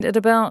At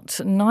about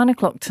 9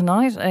 o'clock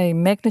tonight, a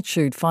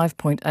magnitude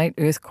 5.8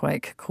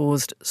 earthquake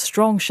caused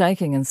strong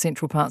shaking in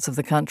central parts of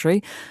the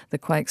country. The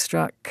quake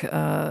struck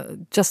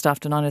just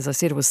after 9, as I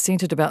said. It was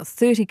centred about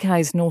 30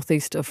 k's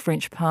northeast of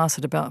French Pass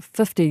at about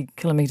 50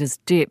 kilometres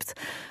depth.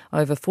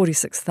 Over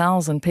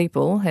 46,000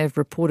 people have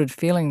reported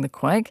feeling the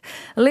quake.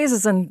 Les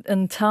is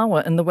in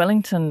Tawa in the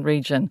Wellington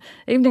region.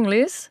 Evening,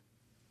 Les.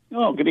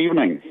 Oh, good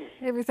evening.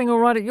 Everything all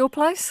right at your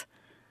place?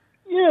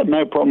 Yeah,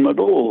 no problem at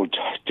all.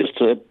 Just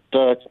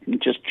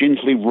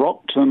gently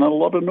rocked and a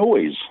lot of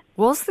noise.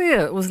 Was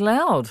there? It was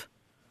loud.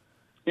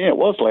 Yeah, it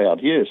was loud,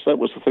 yes. That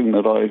was the thing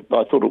that I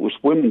thought it was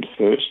wind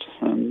first,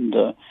 and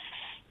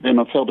then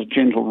I felt a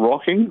gentle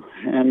rocking,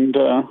 and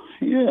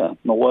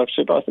my wife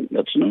said, I think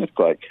that's an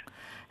earthquake.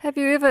 Have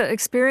you ever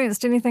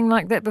experienced anything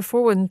like that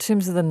before in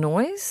terms of the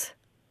noise?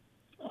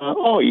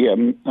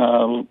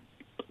 Quite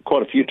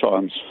a few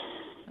times.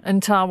 In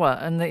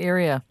Tawa, in the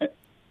area?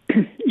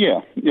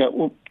 Yeah.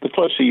 Well, the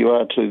closer you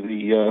are to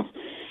the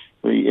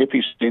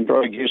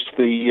epicentre, I guess,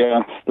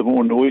 the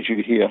more noise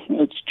you hear.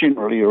 It's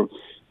generally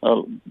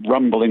a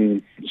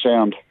rumbling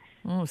sound.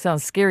 Oh,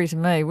 sounds scary to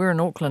me. We're in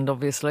Auckland,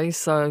 obviously,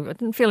 so I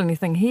didn't feel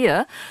anything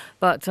here,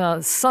 but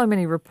so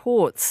many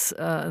reports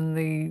in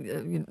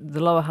the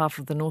lower half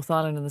of the North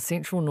Island and the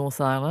central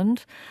North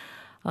Island.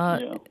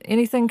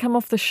 Anything come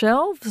off the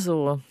shelves,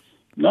 or...?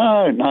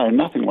 No,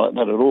 nothing like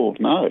that at all.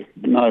 No,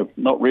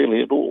 not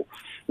really at all.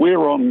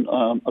 We're on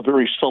a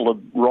very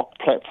solid rock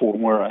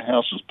platform where our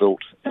house is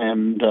built,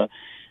 and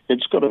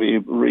it's got to be a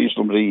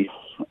reasonably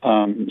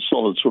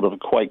solid sort of a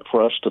quake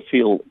for us to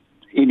feel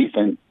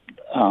anything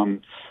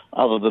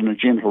other than a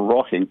gentle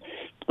rocking.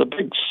 The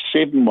big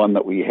 7 one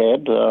that we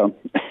had, I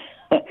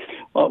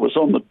was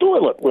on the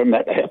toilet when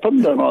that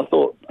happened, and I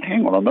thought,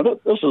 hang on a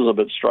minute, this is a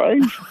bit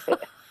strange.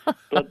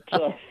 But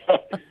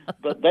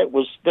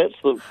that's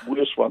the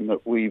worst one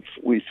that we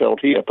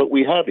felt here, but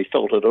we hardly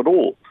felt it at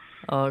all.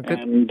 Oh, good.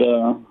 And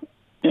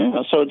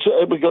so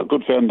we've got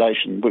good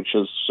foundation, which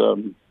is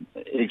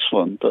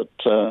excellent. But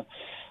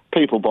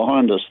people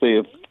behind us,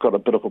 they've got a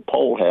bit of a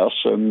pole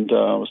house, and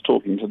I was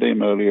talking to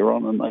them earlier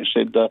on, and they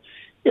said,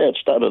 it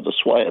started to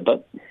sway a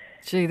bit.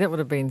 Gee, that would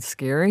have been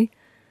scary.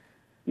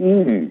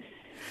 Mm.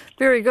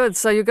 Very good.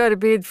 So you go to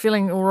bed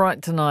feeling all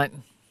right tonight?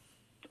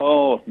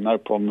 Oh, no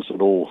problems at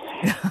all.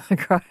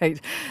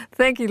 Great.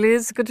 Thank you,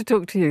 Les. Good to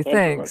talk to you.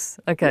 Thanks.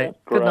 Right. Okay, yeah,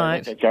 good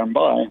night. Okay,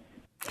 bye.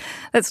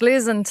 That's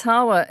Les in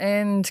Tawa,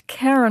 and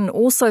Karen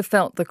also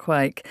felt the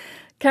quake.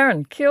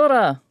 Karen, kia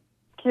ora.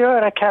 Kia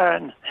ora,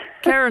 Karen.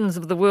 Karens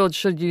of the world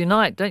should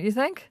unite, don't you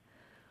think?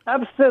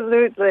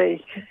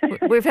 Absolutely.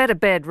 We've had a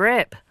bad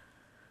rap.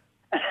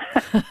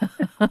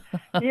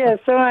 Yeah,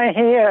 so I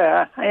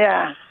hear,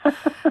 yeah.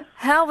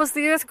 How was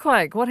the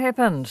earthquake? What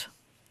happened?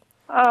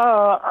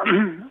 Oh,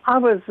 I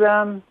was,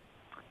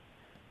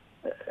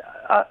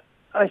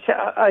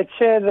 I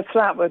shared the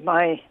flat with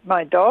my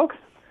dog,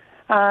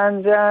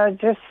 and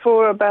just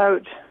for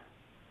about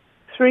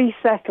 3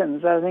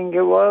 seconds, I think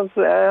it was,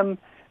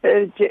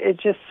 it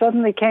just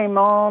suddenly came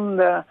on,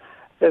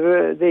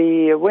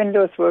 the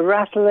windows were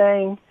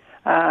rattling,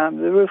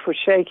 the roof was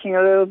shaking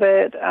a little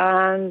bit,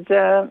 and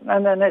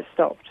then it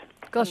stopped.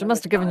 Gosh, it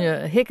must have given you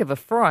a heck of a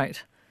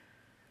fright.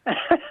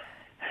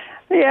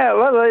 Yeah,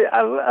 well,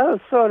 I was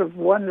sort of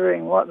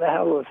wondering what the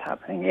hell was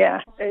happening,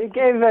 yeah. It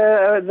gave,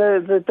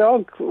 the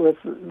dog was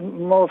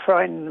more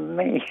frightened than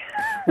me.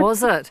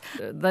 Was it?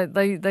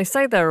 They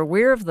say they're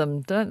aware of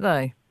them, don't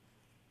they?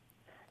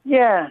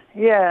 Yeah,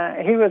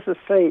 he was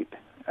asleep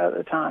at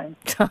the time.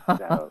 So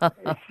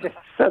it just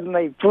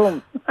suddenly,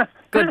 boom.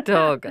 Good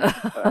dog.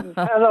 And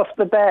fell off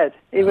the bed.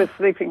 He was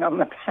sleeping on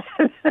the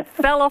bed.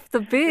 Fell off the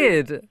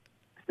bed?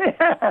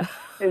 Yeah,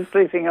 he was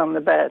sleeping on the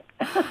bed.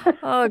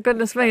 Oh,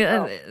 goodness me.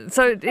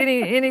 So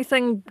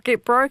anything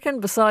get broken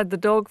beside the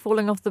dog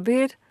falling off the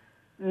bed?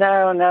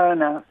 No,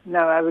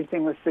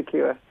 everything was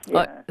secure.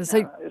 Yeah, it's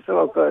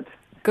all good.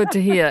 Good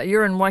to hear.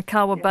 You're in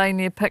Waikawa Bay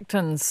near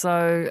Picton,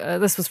 so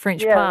this was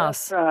French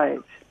Pass.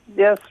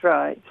 That's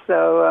right.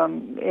 So,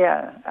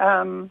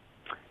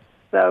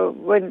 so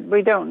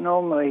we don't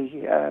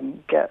normally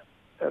get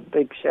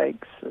big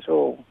shakes at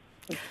all.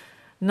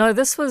 No,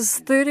 this was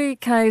 30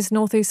 k's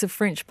northeast of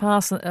French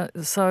Pass,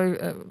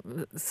 so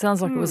it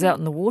sounds like it was out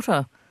in the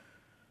water.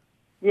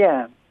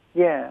 Yeah,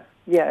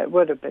 it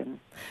would have been.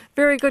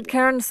 Very good,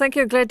 Karen. Thank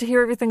you. Glad to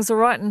hear everything's all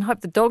right, and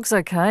hope the dog's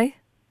okay.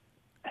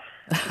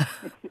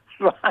 It's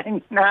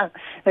fine now.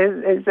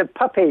 It's a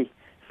puppy,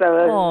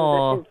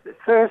 so it's his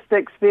first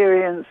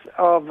experience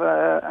of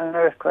an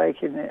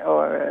earthquake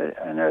or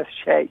an earth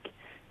shake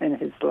in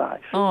his life.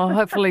 Oh,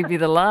 hopefully be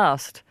the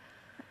last.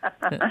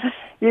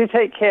 You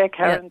take care,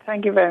 Karen. Yeah.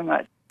 Thank you very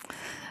much.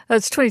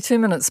 It's 22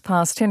 minutes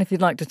past 10. If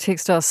you'd like to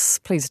text us,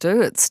 please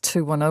do. It's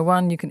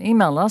 2101. You can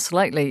email us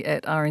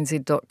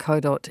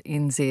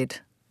lately@rnz.co.nz.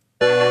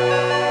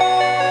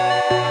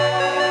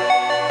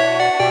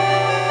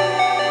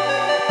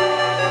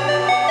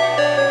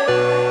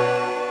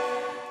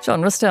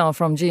 John Ristow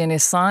from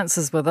GNS Science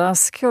is with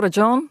us. Kia ora,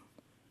 John.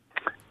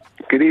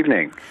 Good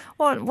evening.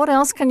 What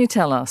else can you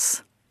tell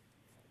us?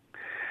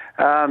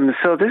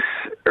 So this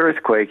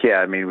Earthquake, yeah.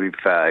 I mean,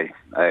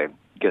 I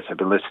guess I've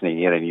been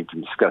listening in, and you've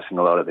been discussing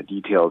a lot of the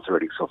details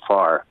already so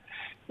far.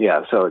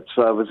 Yeah, so it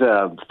was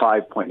a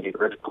 5.8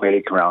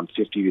 earthquake around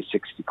 50 to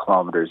 60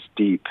 kilometers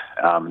deep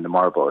in the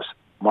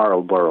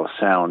Marlborough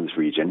Sounds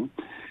region.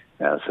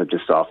 So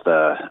just off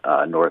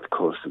the north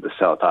coast of the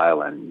South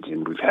Island,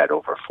 and we've had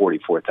over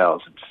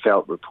 44,000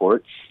 felt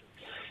reports.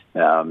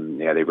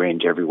 They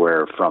range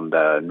everywhere from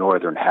the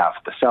northern half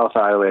of the South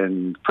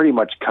Island, pretty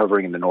much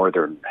covering the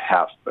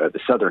the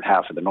southern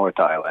half of the North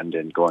Island,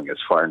 and going as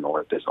far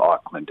north as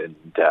Auckland and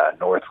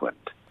Northland.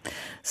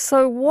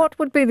 So what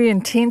would be the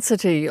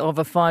intensity of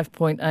a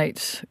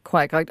 5.8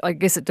 quake? I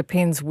guess it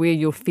depends where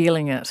you're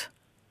feeling it.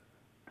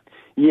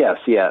 Yes,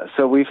 yeah.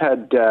 So we've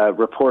had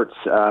reports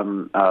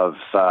of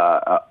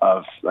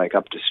like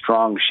up to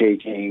strong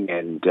shaking,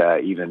 and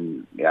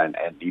even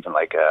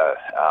like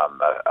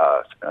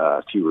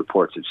a few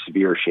reports of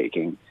severe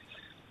shaking.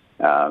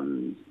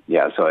 So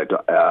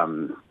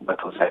what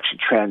those actually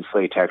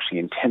translate to actually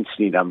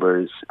intensity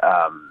numbers.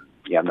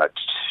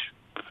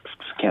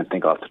 Can't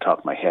think off the top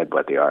of my head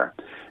what they are.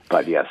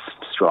 But yes,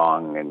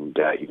 strong and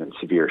even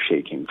severe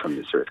shaking from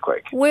this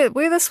earthquake. Where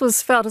this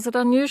was felt, is it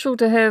unusual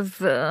to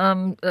have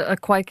a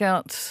quake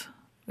out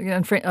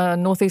in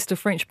northeast of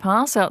French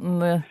Pass out in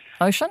the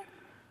ocean?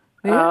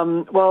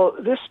 Well,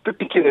 this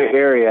particular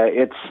area,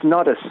 it's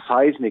not as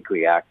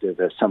seismically active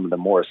as some of the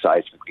more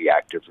seismically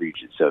active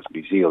regions of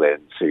New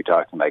Zealand. So you're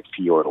talking like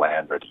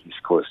Fiordland or the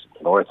east coast of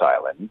the North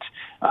Island.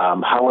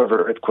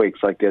 However,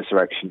 earthquakes like this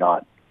are actually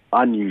not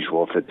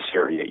unusual for this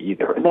area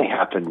either, and they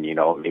happen,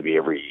 maybe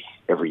every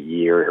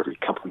year, every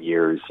couple of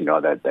years,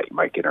 that you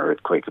might get an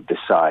earthquake of this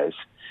size.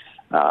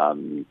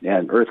 And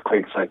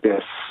earthquakes like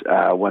this,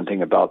 one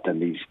thing about them,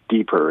 these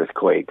deeper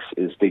earthquakes,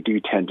 is they do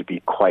tend to be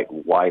quite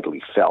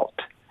widely felt,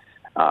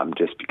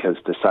 just because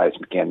the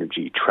seismic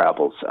energy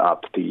travels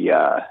up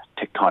the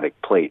tectonic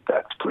plate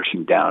that's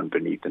pushing down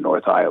beneath the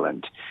North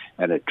Island,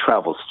 and it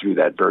travels through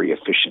that very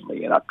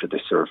efficiently and up to the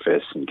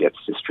surface and gets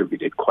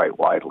distributed quite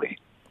widely.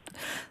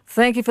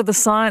 Thank you for the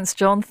science,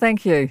 John.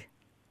 Thank you.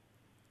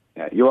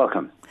 Yeah, you're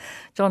welcome.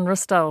 John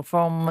Ristow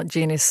from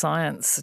GNS Science.